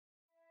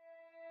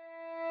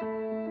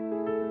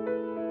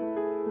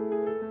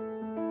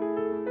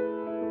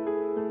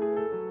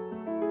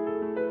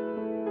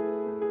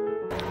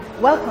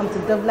Welcome to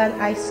Doveland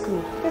High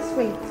School. This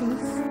way,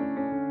 please.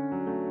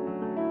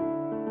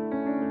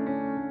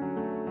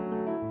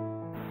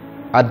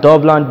 At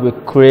Doveland, we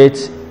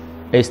create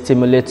a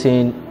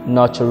stimulating,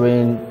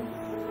 nurturing,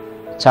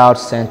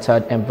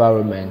 child-centered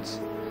environment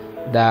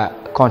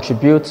that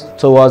contributes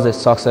towards the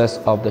success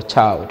of the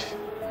child.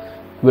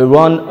 We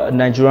run a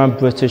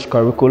Nigerian-British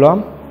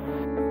curriculum.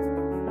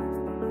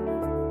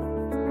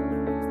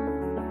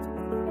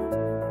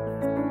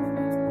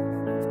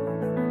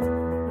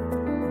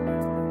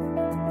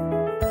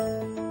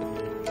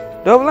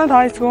 Doveland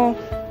High School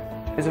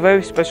is a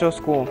very special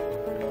school.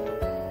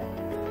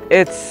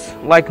 It's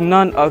like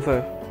none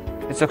other.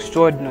 It's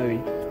extraordinary.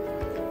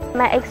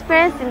 My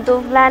experience in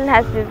Doveland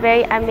has been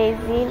very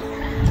amazing.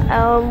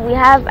 We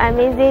have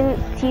amazing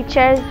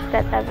teachers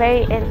that are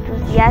very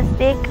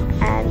enthusiastic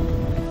and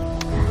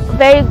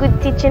very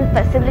good teaching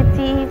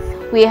facilities.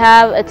 We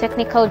have a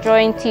technical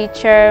drawing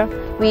teacher.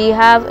 We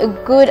have a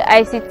good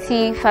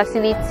ICT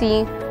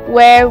facility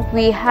where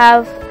we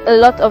have a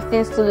lot of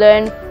things to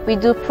learn. We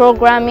do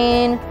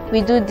programming, we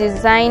do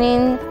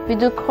designing, we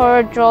do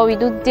color draw, we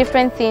do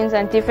different things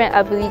and different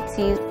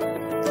abilities.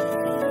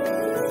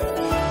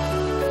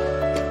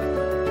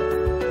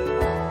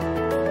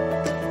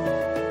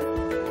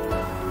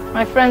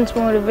 My friends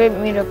motivate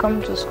me to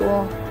come to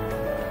school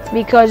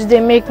because they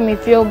make me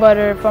feel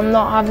better if I'm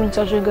not having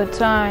such a good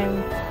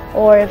time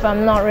or if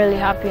I'm not really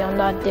happy on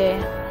that day.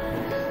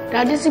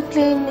 The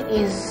discipline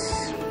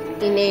is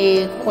in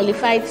a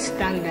qualified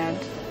standard.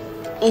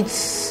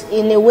 It's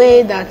in a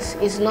way that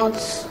is not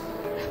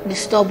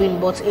disturbing,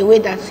 but a way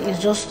that is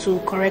just to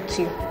correct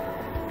you.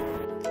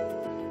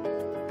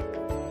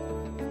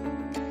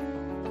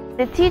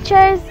 The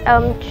teachers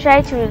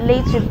try to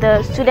relate with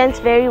the students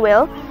very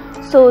well,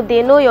 so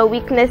they know your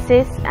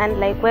weaknesses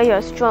and like where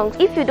you're strong.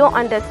 If you don't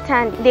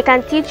understand, they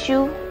can teach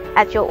you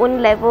at your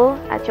own level,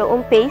 at your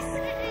own pace,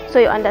 so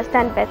you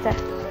understand better.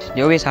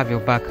 They always have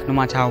your back, no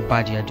matter how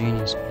bad you are doing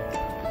in school.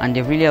 And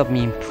they really helped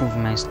me improve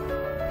my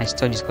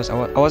studies because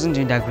I wasn't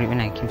doing that great when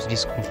I came to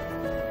this school.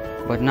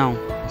 But now,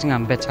 I think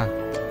I'm better.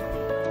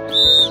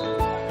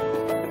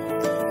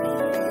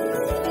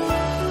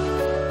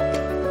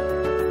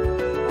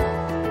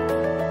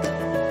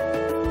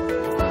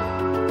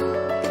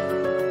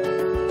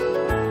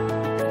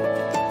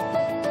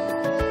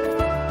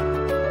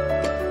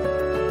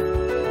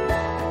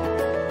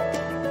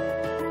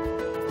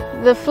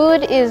 The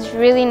food is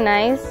really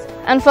nice.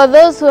 And for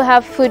those who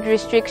have food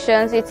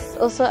restrictions, it's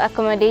also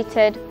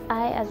accommodated.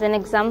 As an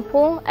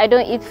example, I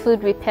don't eat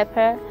food with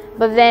pepper,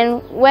 but then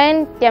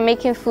when they're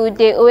making food,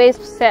 they always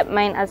set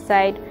mine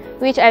aside,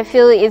 which I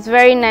feel is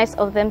very nice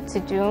of them to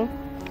do.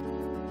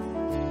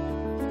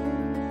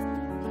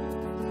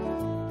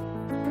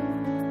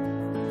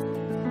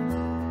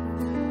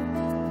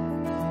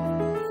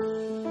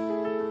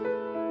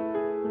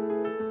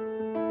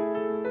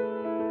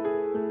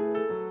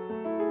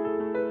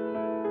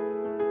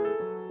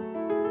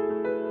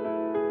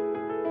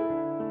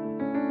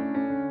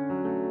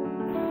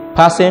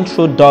 Passing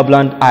through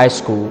Doveland High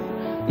School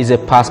is a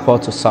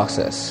passport to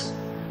success.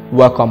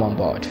 Welcome on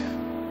board.